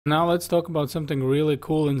Now let's talk about something really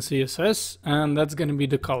cool in CSS, and that's going to be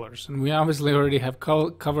the colors. And we obviously already have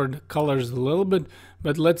covered colors a little bit,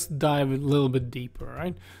 but let's dive a little bit deeper,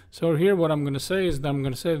 right? So here, what I'm going to say is that I'm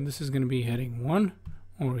going to say this is going to be heading 1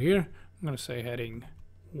 over here. I'm going to say heading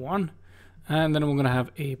 1, and then we're going to have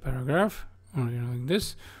a paragraph over here like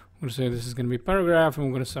this. I'm going to say this is going to be paragraph, and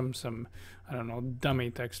we're going to some I don't know, dummy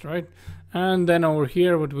text, right? And then over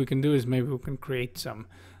here, what we can do is maybe we can create some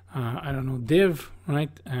I don't know, div, right?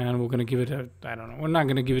 And we're going to give it a, I don't know, we're not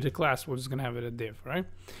going to give it a class, we're just going to have it a div, right?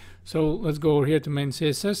 So let's go over here to main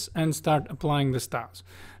CSS and start applying the styles.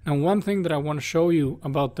 Now, one thing that I want to show you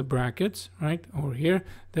about the brackets, right, over here,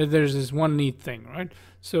 that there's this one neat thing, right?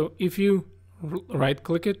 So if you right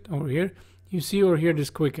click it over here, you see over here this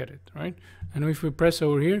quick edit, right? And if we press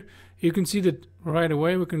over here, you can see that right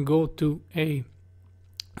away we can go to a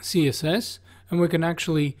CSS and we can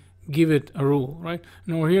actually give it a rule, right?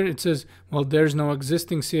 And over here it says, well, there's no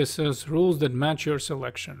existing CSS rules that match your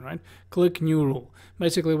selection, right? Click new rule.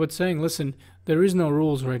 Basically what's saying, listen, there is no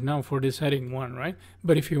rules right now for this heading 1, right?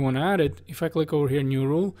 But if you want to add it, if I click over here new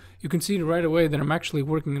rule, you can see right away that I'm actually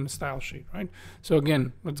working in the style sheet, right? So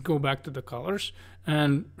again, let's go back to the colors,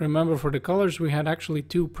 and remember, for the colors we had actually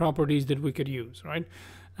 2 properties that we could use, right?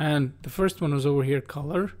 And the first one was over here,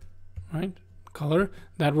 color, right? Color,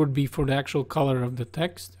 that would be for the actual color of the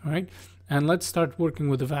text, right? And let's start working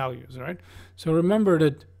with the values, right? So remember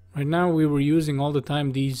that right now we were using all the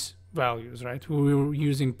time these values, right? We were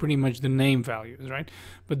using pretty much the name values, right?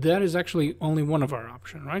 But that is actually only one of our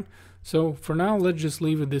options, right? So for now, let's just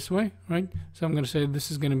leave it this way, right? So I'm going to say this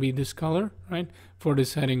is going to be this color, right, for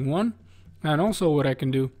this heading 1. And also what I can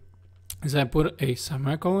do is I put a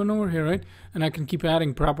semicolon over here, right? And I can keep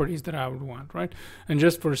adding properties that I would want, right? And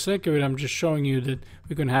just for the sake of it, I'm just showing you that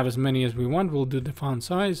we can have as many as we want. We'll do the font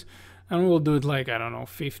size, and we'll do it like, I don't know,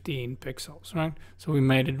 15 pixels, right? So we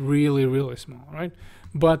made it really, really small, right?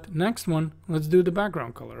 But next one, let's do the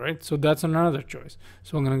background color, right? So that's another choice.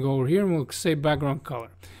 So I'm gonna go over here and we'll say background color.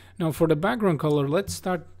 Now for the background color, let's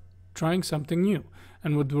start trying something new.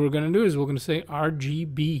 And what we're gonna do is we're gonna say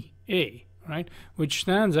RGBA, right? Which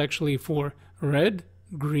stands actually for red,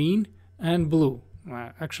 green, and blue.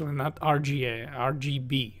 Actually, not RGA,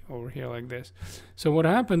 RGB over here like this. So what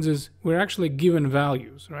happens is we're actually given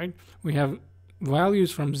values, right? We have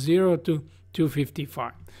values from 0 to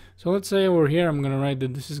 255. So let's say over here, I'm going to write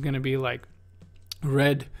that this is going to be like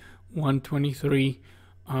red 123,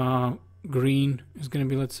 green is going to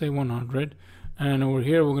be, let's say, 100. And over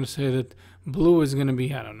here, we're going to say that blue is going to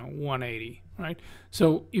be, I don't know, 180. Right?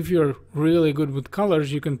 So if you're really good with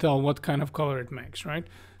colors, you can tell what kind of color it makes, right?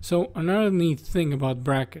 So another neat thing about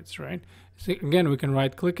brackets, right? So again, we can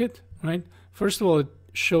right click it, right? First of all, it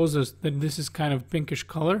shows us that this is kind of pinkish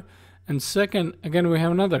color. And second, again, we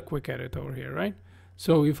have another quick edit over here, right?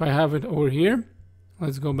 So if I have it over here,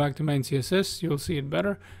 let's go back to main CSS, you'll see it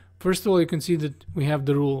better. First of all, you can see that we have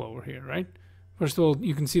the rule over here, right? First of all,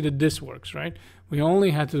 you can see that this works, right? We only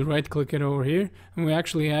had to right click it over here, and we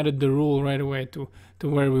actually added the rule right away to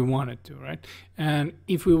where we wanted to, right? And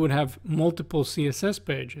if we would have multiple CSS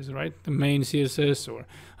pages, right, the main CSS or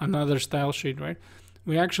another style sheet, right,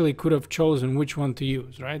 we actually could have chosen which one to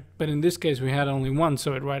use, right? But in this case, we had only one,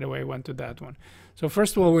 so it right away went to that one. So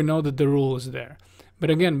first of all, we know that the rule is there. But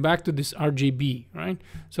again, back to this RGB, right?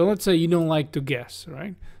 So let's say you don't like to guess,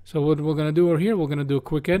 right? So what we're going to do over here, we're going to do a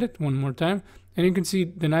quick edit one more time. And you can see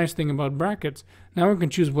the nice thing about brackets. Now we can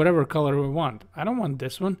choose whatever color we want. I don't want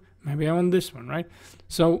this one. Maybe I want this one, right?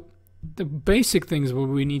 So the basic things what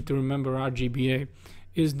we need to remember RGBA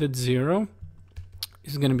is that 0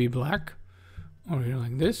 is going to be black over here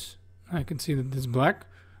like this. I can see that this is black,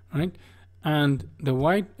 right? And the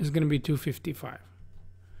white is going to be 255.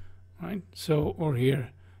 Right, so over here,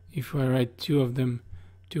 if I write 2 of them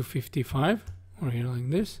 255 over here like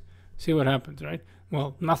this, see what happens, right?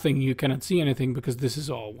 Well, nothing, you cannot see anything because this is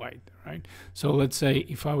all white, right? So let's say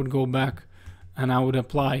if I would go back and I would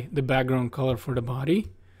apply the background color for the body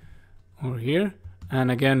over here, and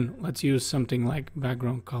again, let's use something like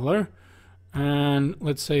background color, and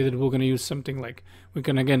let's say that we're going to use something like, we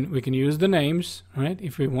can use the names, right,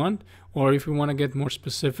 if we want, or if we want to get more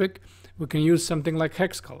specific, we can use something like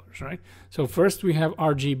hex colors, right? So first we have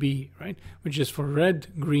RGB, right, which is for red,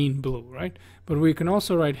 green, blue, right? But we can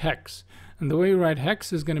also write hex. And the way you write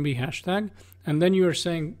hex is going to be hashtag. And then you are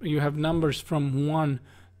saying you have numbers from 1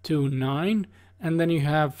 to 9, and then you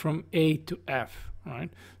have from A to F,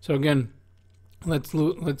 right? So again, I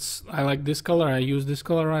like this color, I use this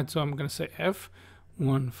color, right? So I'm going to say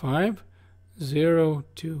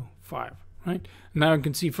F15025, right? Now you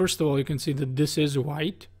can see, first of all, you can see that this is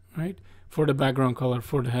white, right, for the background color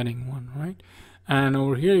for the heading 1, right? And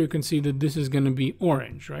over here, you can see that this is going to be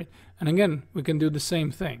orange, right? And again, we can do the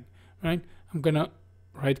same thing, right? I'm going to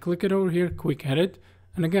right click it over here, quick edit.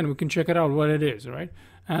 And again, we can check it out what it is, right?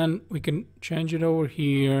 And we can change it over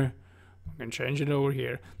here. We can change it over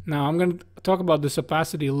here. Now I'm going to talk about this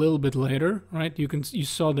opacity a little bit later, right? You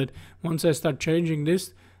saw that once I start changing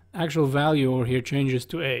this, actual value over here changes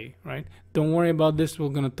to A, right? Don't worry about this. We're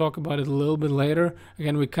going to talk about it a little bit later.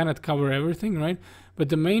 Again, we cannot cover everything, right? But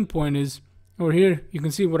the main point is over here, you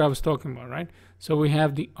can see what I was talking about, right? So we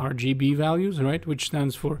have the RGB values, right? Which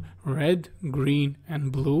stands for red, green,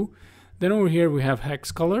 and blue. Then over here we have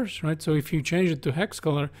hex colors, right? So if you change it to hex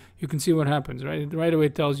color, you can see what happens, right? It right away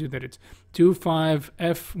tells you that it's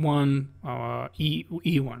 25F1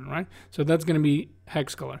 E1, right? So that's going to be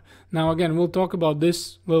hex color. Now again, we'll talk about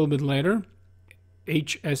this a little bit later.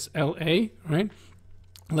 HSLA, right?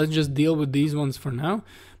 Let's just deal with these ones for now.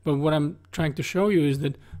 But what I'm trying to show you is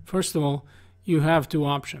that first of all, you have two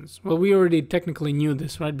options. Well, we already technically knew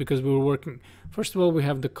this, right? Because we were working. First of all, we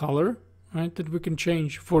have the color, right, that we can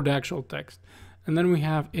change for the actual text. And then we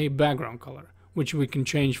have a background color, which we can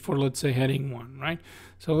change for, let's say, heading 1, right?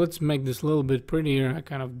 So let's make this a little bit prettier. I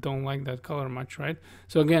kind of don't like that color much, right?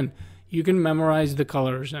 So again, you can memorize the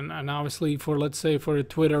colors, and obviously for, let's say, for a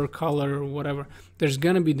Twitter color or whatever, there's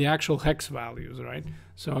going to be the actual hex values, right?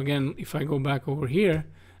 So again, if I go back over here,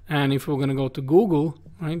 and if we're going to go to Google,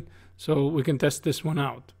 right, so we can test this one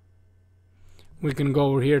out. We can go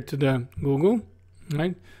over here to the Google,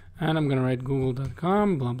 right? And I'm going to write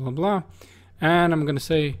google.com, blah, blah, blah. And I'm going to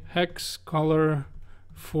say hex color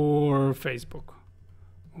for Facebook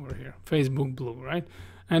over here, Facebook blue, right?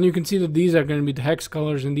 And you can see that these are going to be the hex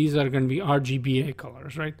colors and these are going to be RGBA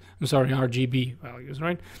colors, right? I'm sorry, RGB values,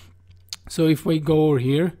 right? So if we go over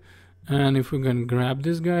here and if we're going to grab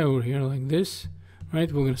this guy over here like this,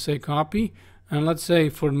 right? We're going to say copy. And let's say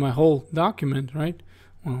for my whole document, right?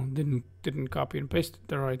 Well, didn't copy and paste it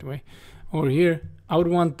the right way. Over here, I would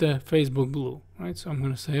want the Facebook blue, right? So I'm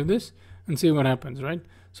going to save this and see what happens, right?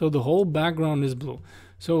 So the whole background is blue.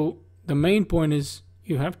 So the main point is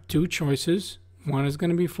you have two choices. One is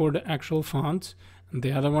going to be for the actual fonts, and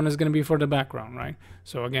the other one is going to be for the background, right?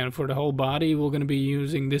 So again, for the whole body, we're going to be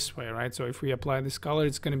using this way, right? So if we apply this color,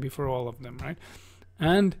 it's going to be for all of them, right?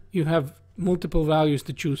 And you have multiple values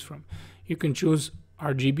to choose from. You can choose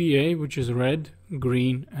RGBA, which is red,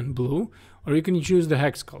 green, and blue, or you can choose the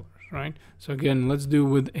hex colors, right? So again, let's do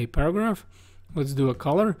with a paragraph, let's do a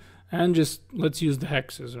color, and just let's use the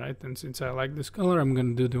hexes, right? And since I like this color, I'm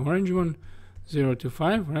going to do the orange one, 0 to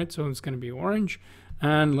 5, right? So it's going to be orange.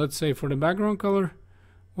 And let's say for the background color,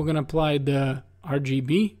 we're going to apply the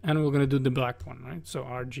RGB, and we're going to do the black one, right? So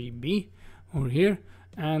RGB over here,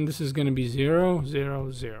 and this is going to be 0,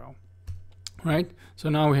 0, 0. Right? So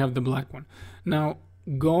now we have the black one. Now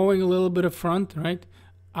going a little bit up front, right?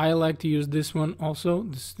 I like to use this one also.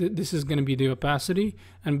 This is going to be the opacity,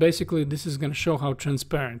 and basically this is going to show how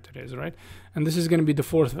transparent it is, right? And this is going to be the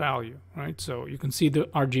fourth value, right? So you can see the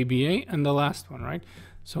RGBA and the last one, right?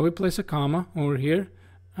 So we place a comma over here,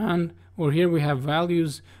 and over here we have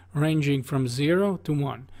values ranging from 0 to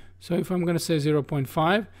 1. So if I'm going to say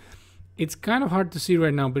 0.5, it's kind of hard to see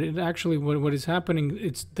right now, but it actually what is happening,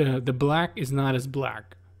 it's the black is not as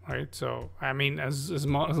black, right? So I mean, as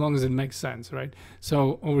long as it makes sense, right?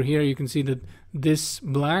 So over here you can see that this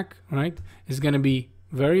black, right, is going to be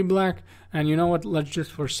very black. And you know what, let's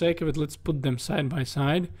just, for sake of it, let's put them side by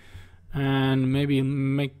side, and maybe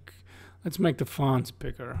let's make the fonts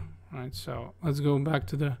bigger, right? So let's go back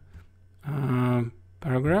to the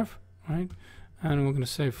paragraph, right? And we're going to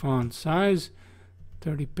say font size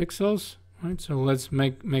 30 pixels, right? So let's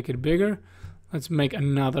make it bigger. Let's make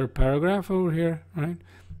another paragraph over here, right?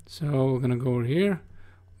 So we're gonna go over here,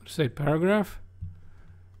 say paragraph,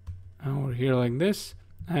 over here like this.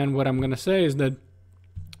 And what I'm gonna say is that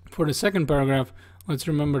for the second paragraph, let's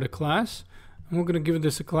remember the class, and we're gonna give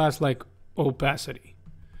this a class like opacity,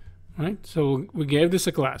 right? So we gave this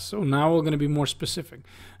a class. So now we're gonna be more specific.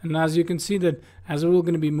 And as you can see that as we're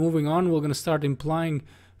gonna be moving on, we're gonna start implying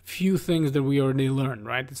few things that we already learned,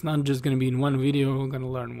 right? It's not just going to be in one video, we're going to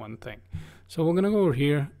learn one thing. So we're going to go over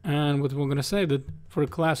here, and what we're going to say that for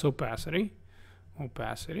class opacity, all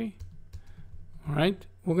right,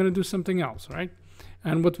 we're going to do something else, right?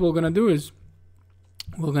 And what we're going to do is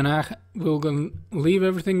we're going to leave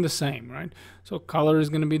everything the same, right? So color is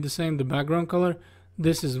going to be the same, the background color,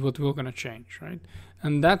 this is what we're going to change, right?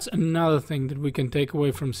 And that's another thing that we can take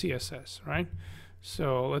away from CSS, right?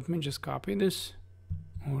 So let me just copy this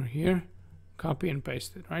over here, copy and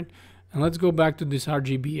paste it, right? And let's go back to this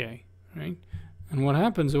RGBA, right? And what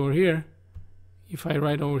happens over here, if I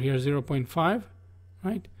write over here 0.5,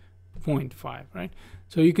 right? 0.5, right?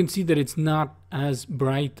 So you can see that it's not as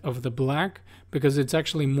bright of the black because it's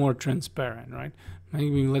actually more transparent, right?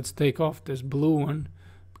 Maybe let's take off this blue one,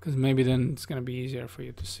 because maybe then it's going to be easier for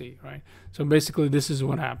you to see, right? So basically this is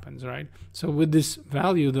what happens, right? So with this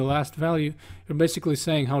value, the last value, you're basically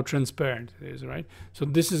saying how transparent it is, right? So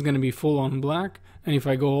this is going to be full on black, and if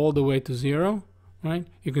I go all the way to 0, right,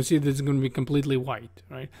 you can see that it's going to be completely white,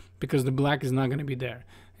 right? Because the black is not going to be there.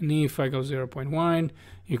 And if I go 0.1,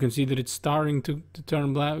 you can see that it's starting to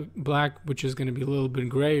turn black, which is going to be a little bit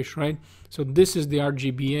grayish, right? So this is the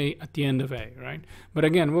RGBA at the end of A, right? But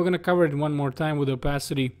again, we're going to cover it one more time with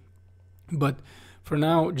opacity. But for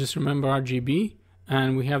now, just remember RGB,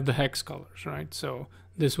 and we have the hex colors, right? So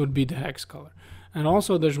this would be the hex color. And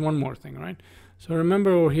also there's one more thing, right? So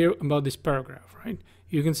remember over here about this paragraph, right?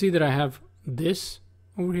 You can see that I have this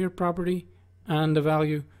over here property and the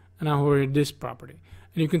value, and now over here this property.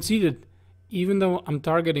 And you can see that even though I'm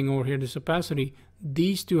targeting over here this opacity,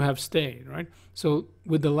 these two have stayed, right? So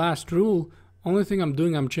with the last rule, only thing I'm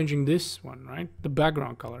doing, I'm changing this one, right? The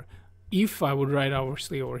background color. If I would write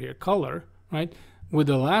obviously over here color, right? With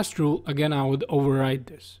the last rule, again, I would override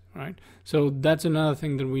this, right? So that's another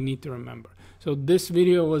thing that we need to remember. So this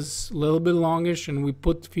video was a little bit longish and we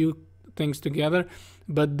put a few things together,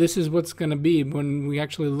 but this is what's going to be when we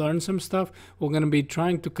actually learn some stuff. We're going to be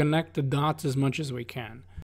trying to connect the dots as much as we can.